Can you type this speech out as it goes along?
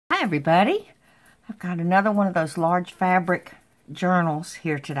Hi everybody. I've got another one of those large fabric journals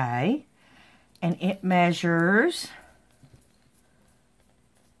here today, and it measures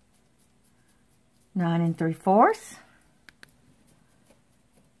 9 3/4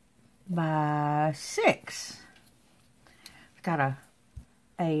 by 6. It's got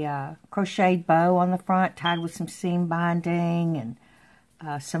a crocheted bow on the front tied with some seam binding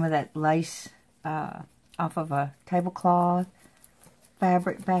and some of that lace off of a tablecloth.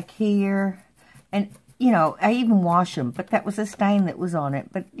 Fabric back here, and you know, I even wash them, but that was a stain that was on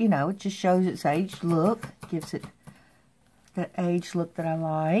it. But you know, it just shows its aged look, gives it that aged look that I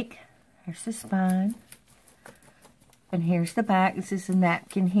like. Here's the spine, and here's the back. This is a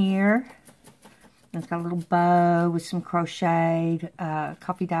napkin here. And it's got a little bow with some crocheted,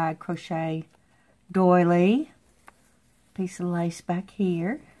 coffee dyed crochet doily. Piece of lace back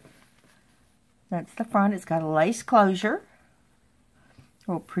here. That's the front. It's got a lace closure.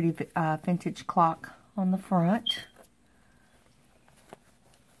 A little pretty vintage clock on the front.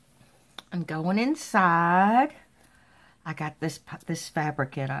 And going inside, I got this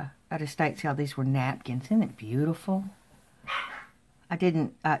fabric at a estate sale. These were napkins. Isn't it beautiful? I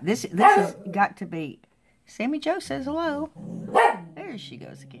didn't. This has got to be. Sammy Joe says hello. There she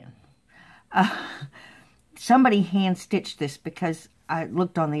goes again. Somebody hand stitched this because I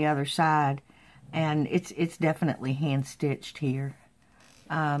looked on the other side, and it's definitely hand stitched here.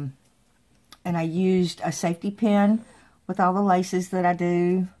 And I used a safety pin with all the laces that I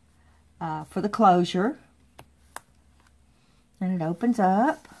do for the closure. And it opens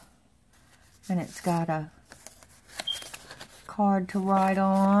up. And it's got a card to write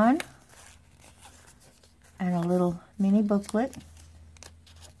on. And a little mini booklet.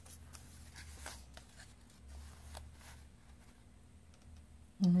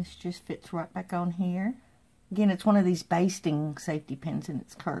 And this just fits right back on here. Again, it's one of these basting safety pins, and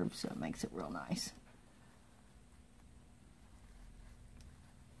it's curved, so it makes it real nice.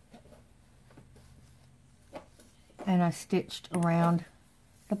 And I stitched around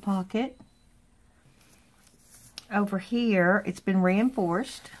the pocket. Over here, it's been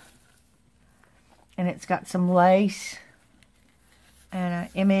reinforced. And it's got some lace and an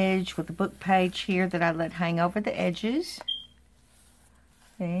image with a book page here that I let hang over the edges.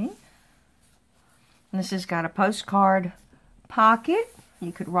 See? And this has got a postcard pocket.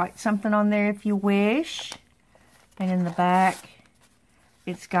 You could write something on there if you wish. And in the back,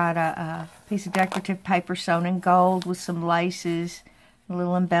 it's got a piece of decorative paper sewn in gold with some laces, a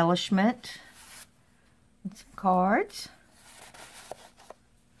little embellishment, and some cards.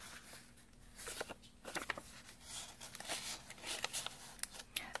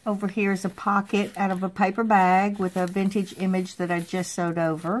 Over here is a pocket out of a paper bag with a vintage image that I just sewed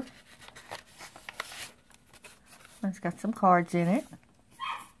over. It's got some cards in it.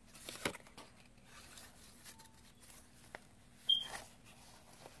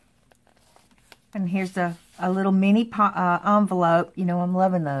 And here's a little mini envelope. You know, I'm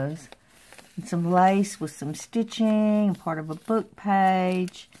loving those. And some lace with some stitching, part of a book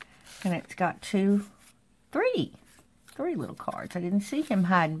page. And it's got three little cards. I didn't see him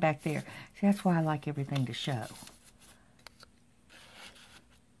hiding back there. See, that's why I like everything to show.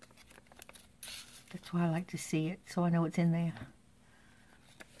 That's why I like to see it, so I know it's in there.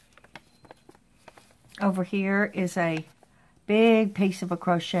 Over here is a big piece of a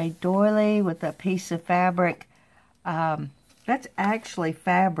crochet doily with a piece of fabric. That's actually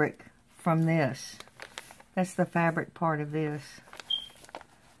fabric from this. That's the fabric part of this.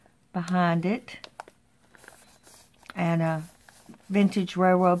 Behind it. And a vintage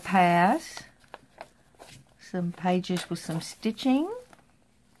railroad pass. Some pages with some stitching.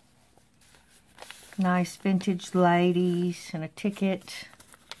 Nice vintage ladies and a ticket.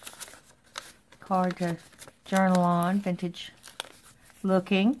 Card to journal on, vintage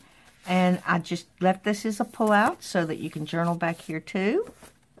looking. And I just left this as a pull-out so that you can journal back here too.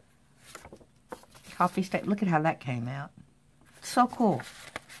 Coffee state. Look at how that came out. So cool.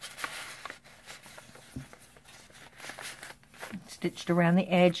 Stitched around the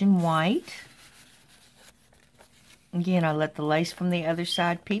edge in white. Again, I let the lace from the other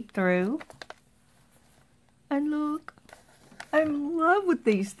side peep through. And look, I'm in love with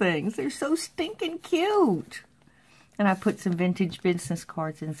these things. They're so stinking cute. And I put some vintage business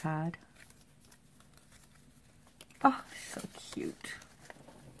cards inside. Oh, so cute.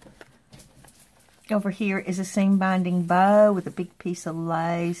 Over here is a seam binding bow with a big piece of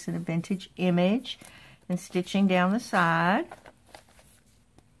lace and a vintage image and stitching down the side.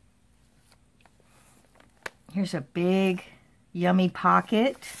 Here's a big, yummy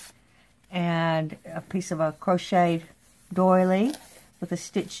pocket and a piece of a crocheted doily with a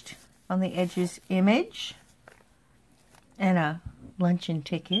stitched on the edges image. And a luncheon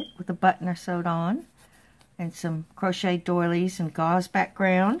ticket with a button I sewed on. And some crochet doilies and gauze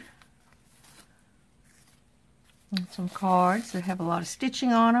background. And some cards that have a lot of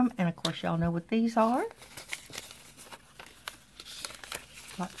stitching on them. And of course y'all know what these are.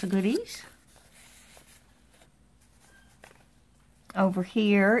 Lots of goodies. Over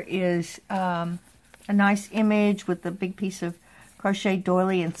here is a nice image with a big piece of crochet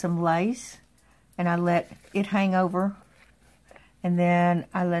doily and some lace. And I let it hang over. And then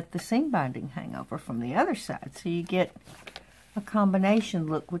I let the seam binding hang over from the other side. So you get a combination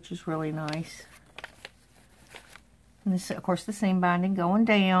look, which is really nice. And this, of course, the seam binding going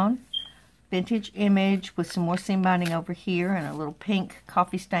down. Vintage image with some more seam binding over here and a little pink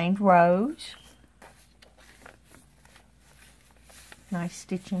coffee stained rose. Nice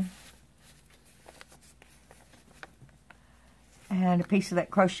stitching. And a piece of that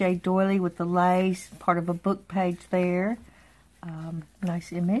crochet doily with the lace, part of a book page there.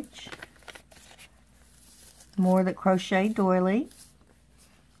 Nice image. More of the crochet doily.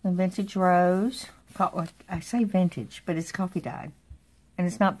 The vintage rose. I say vintage, but it's coffee dyed. And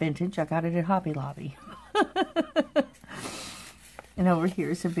it's not vintage. I got it at Hobby Lobby. And over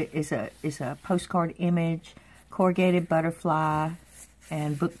here is a postcard image, corrugated butterfly,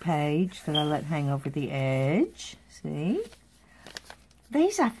 and book page that I let hang over the edge. See?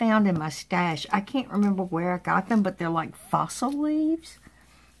 These I found in my stash. I can't remember where I got them, but they're like fossil leaves.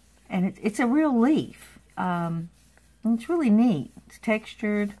 And it's a real leaf. And it's really neat. It's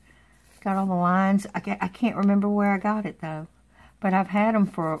textured. Got all the lines. I can't remember where I got it, though. But I've had them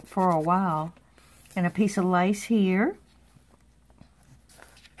for a while. And a piece of lace here.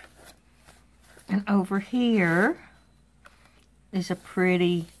 And over here is a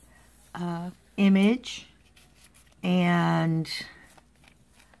pretty image. And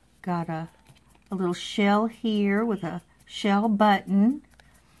got a little shell here with a shell button.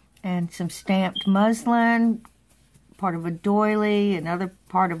 And some stamped muslin. Part of a doily. Another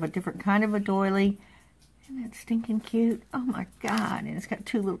part of a different kind of a doily. Isn't that stinking cute? Oh my God. And it's got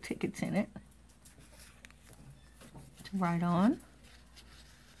 2 little tickets in it to write on.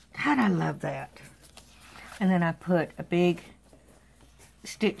 God, I love that. And then I put a big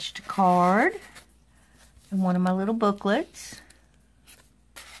stitched card in one of my little booklets.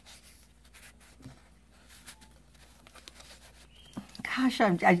 Gosh,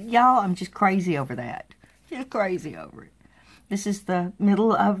 y'all, I'm just crazy over that. Just crazy over it. This is the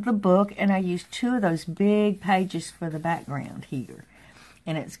middle of the book, and I used 2 of those big pages for the background here.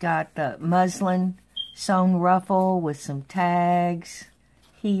 And it's got the muslin sewn ruffle with some tags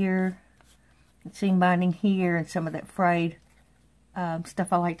here, seam binding here, and some of that frayed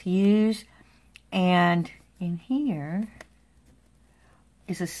stuff I like to use. And in here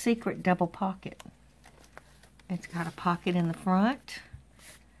is a secret double pocket. It's got a pocket in the front,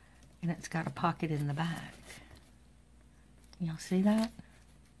 and it's got a pocket in the back. Y'all see that?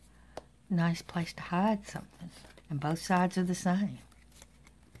 Nice place to hide something. And both sides are the same.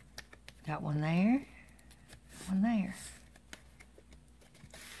 Got one there, one there.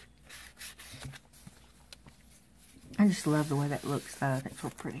 I just love the way that looks, though. That's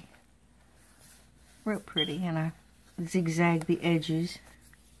real pretty. Real pretty. And I zigzag the edges.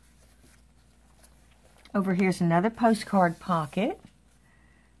 Over here's another postcard pocket.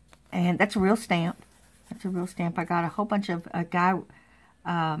 And that's a real stamp. That's a real stamp. I got a whole bunch of a guy,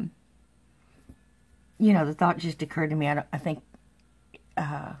 you know, the thought just occurred to me. I think,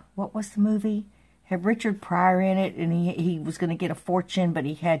 what was the movie? Had Richard Pryor in it, and he was going to get a fortune, but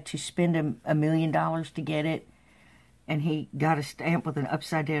he had to spend $1 million to get it. And he got a stamp with an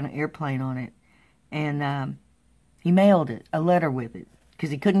upside-down airplane on it. And he mailed it, a letter with it, because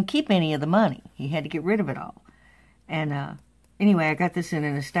he couldn't keep any of the money. He had to get rid of it all. And anyway, I got this in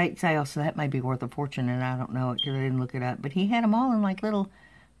an estate sale, so that may be worth a fortune, and I don't know it because I didn't look it up. But he had them all in like little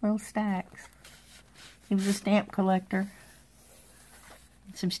stacks. He was a stamp collector.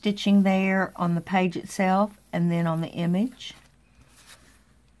 Some stitching there on the page itself, and then on the image.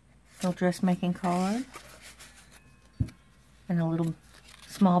 Little dressmaking card. And a little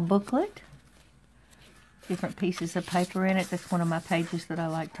small booklet. Different pieces of paper in it. That's one of my pages that I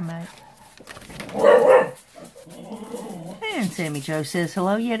like to make. And Sammy Jo says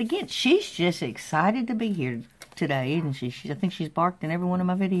hello yet again. She's just excited to be here today, isn't she? I think she's barked in every one of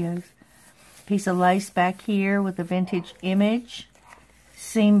my videos. Piece of lace back here with a vintage image.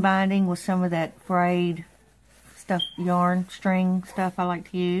 Seam binding with some of that frayed stuff, yarn, string stuff I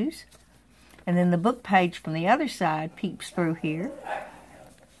like to use. And then the book page from the other side peeps through here.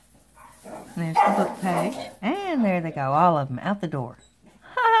 And there's the book page. And there they go, all of them, out the door.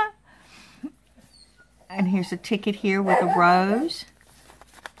 And here's a ticket here with a rose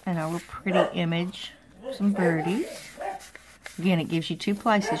and a real pretty image, some birdies. Again, it gives you two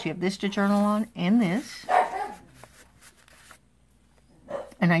places. You have this to journal on and this.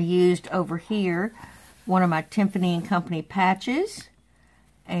 And I used over here one of my Tiffany & Company patches.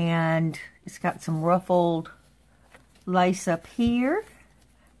 And it's got some ruffled lace up here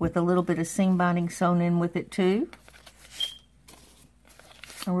with a little bit of seam binding sewn in with it too.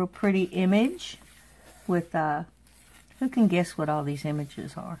 A real pretty image with, who can guess what all these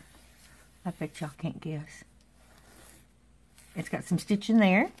images are? I bet y'all can't guess. It's got some stitching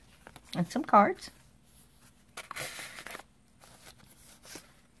there and some cards.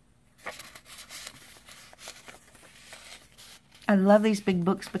 I love these big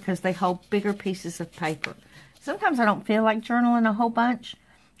books because they hold bigger pieces of paper. Sometimes I don't feel like journaling a whole bunch,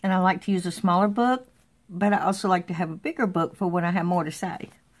 and I like to use a smaller book, but I also like to have a bigger book for when I have more to say.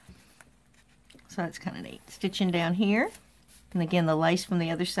 So that's kind of neat. Stitching down here, and again the lace from the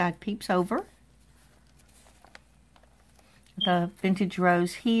other side peeps over. The vintage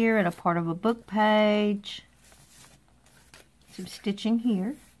rose here and a part of a book page. Some stitching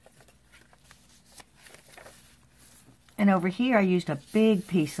here. And over here I used a big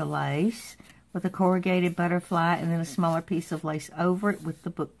piece of lace with a corrugated butterfly and then a smaller piece of lace over it with the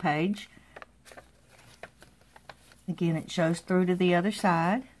book page. Again, it shows through to the other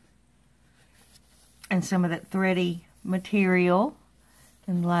side. And some of that thready material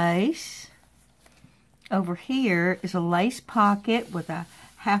and lace. Over here is a lace pocket with a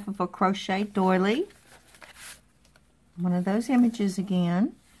half of a crochet doily. One of those images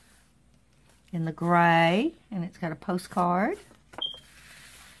again. In the gray, and it's got a postcard.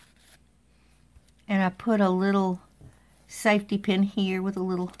 And I put a little safety pin here with a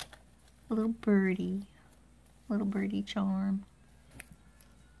little birdie charm.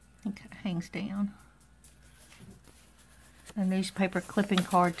 It kind of hangs down. A newspaper clipping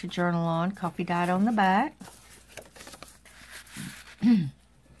card to journal on, coffee dyed on the back.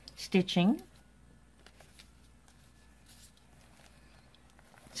 Stitching.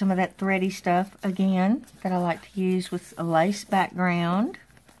 Some of that thready stuff, again, that I like to use with a lace background.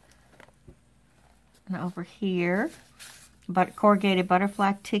 And over here, corrugated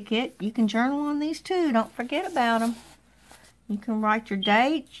butterfly ticket. You can journal on these too. Don't forget about them. You can write your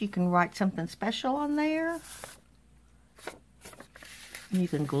dates. You can write something special on there. You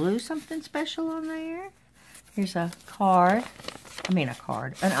can glue something special on there. Here's a card. An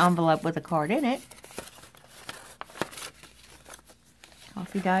envelope with a card in it.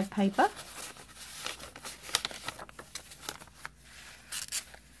 Coffee dyed paper.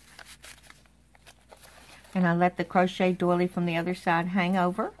 And I let the crochet doily from the other side hang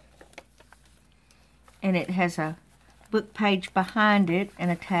over. And it has a book page behind it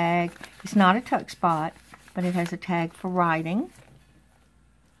and a tag. It's not a tuck spot, but it has a tag for writing.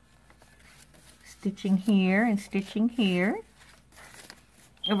 Stitching here and stitching here.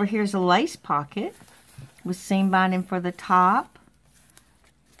 Over here's a lace pocket with seam binding for the top.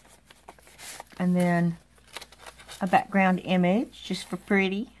 And then a background image, just for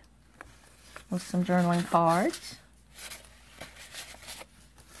pretty, with some journaling cards.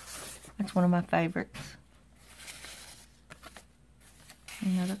 That's one of my favorites.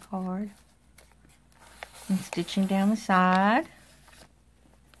 Another card. And stitching down the side.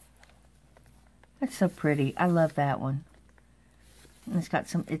 That's so pretty. I love that one. And it's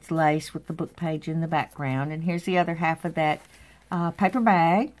got it's lace with the book page in the background. And here's the other half of that paper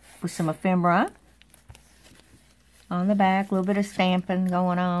bag with some ephemera on the back, a little bit of stamping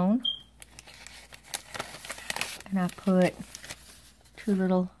going on. And I put 2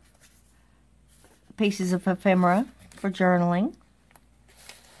 little pieces of ephemera for journaling.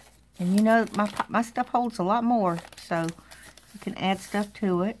 And you know, my stuff holds a lot more, so you can add stuff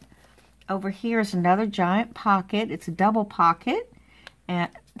to it. Over here is another giant pocket. It's a double pocket. And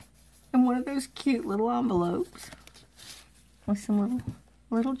one of those cute little envelopes with some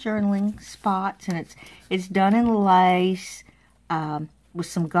little journaling spots, and it's done in lace with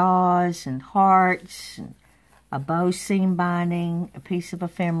some gauze and hearts and a bow seam binding, a piece of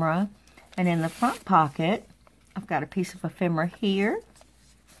ephemera, and in the front pocket I've got a piece of ephemera here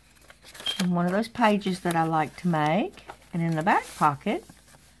and one of those pages that I like to make, and in the back pocket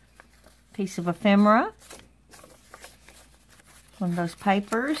piece of ephemera, one of those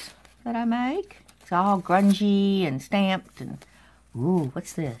papers that I make. It's all grungy and stamped and ooh,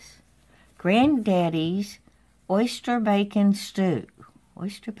 what's this? Granddaddy's oyster bacon stew.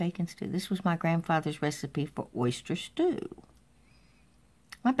 Oyster bacon stew. This was my grandfather's recipe for oyster stew.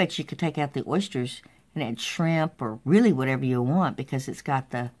 I bet you could take out the oysters and add shrimp or really whatever you want, because it's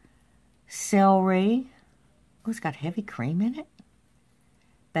got the celery, Oh, it's got heavy cream in it.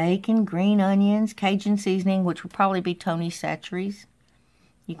 Bacon, green onions, Cajun seasoning, which would probably be Tony Chachere's.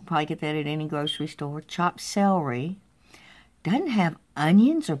 You can probably get that at any grocery store. Chopped celery. Doesn't have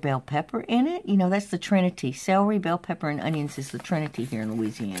onions or bell pepper in it. You know, that's the Trinity. Celery, bell pepper, and onions is the Trinity here in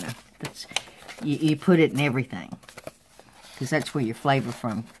Louisiana. That's you put it in everything, because that's where your flavor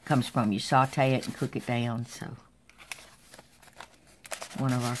comes from. You saute it and cook it down. So,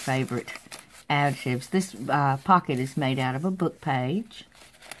 one of our favorite additives. This pocket is made out of a book page.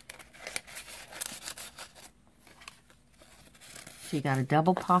 So you got a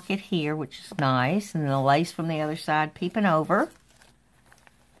double pocket here, which is nice, and then the lace from the other side peeping over.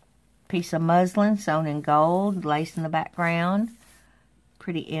 Piece of muslin sewn in gold, lace in the background.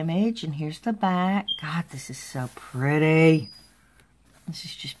 Pretty image, and here's the back. God, this is so pretty. This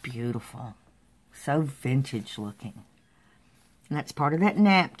is just beautiful. So vintage looking. And that's part of that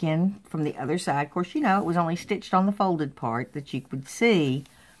napkin from the other side. Of course, you know, it was only stitched on the folded part that you could see.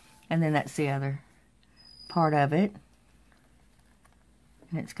 And then that's the other part of it.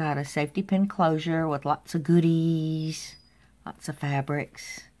 And it's got a safety pin closure with lots of goodies, lots of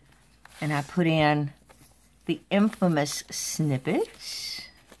fabrics. And I put in the infamous snippets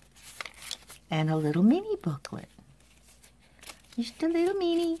and a little mini booklet. Just a little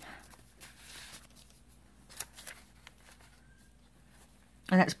mini.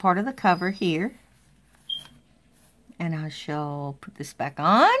 And that's part of the cover here. And I shall put this back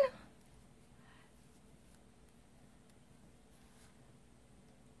on.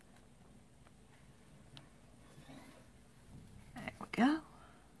 There we go.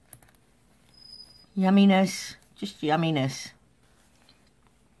 Yumminess, just yumminess.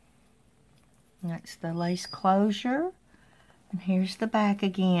 That's the lace closure. And here's the back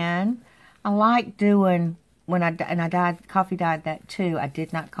again. I like doing, when I coffee dyed that too. I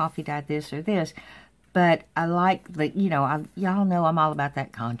did not coffee dye this or this. But I like the, you know, y'all know I'm all about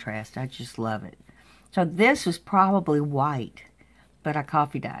that contrast. I just love it. So this was probably white, but I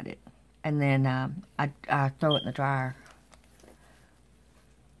coffee dyed it. And then I throw it in the dryer.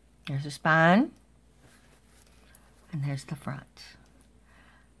 There's the spine. And there's the front.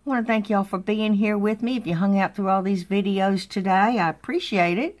 I want to thank y'all for being here with me. If you hung out through all these videos today, I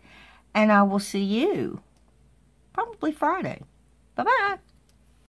appreciate it. And I will see you probably Friday. Bye-bye.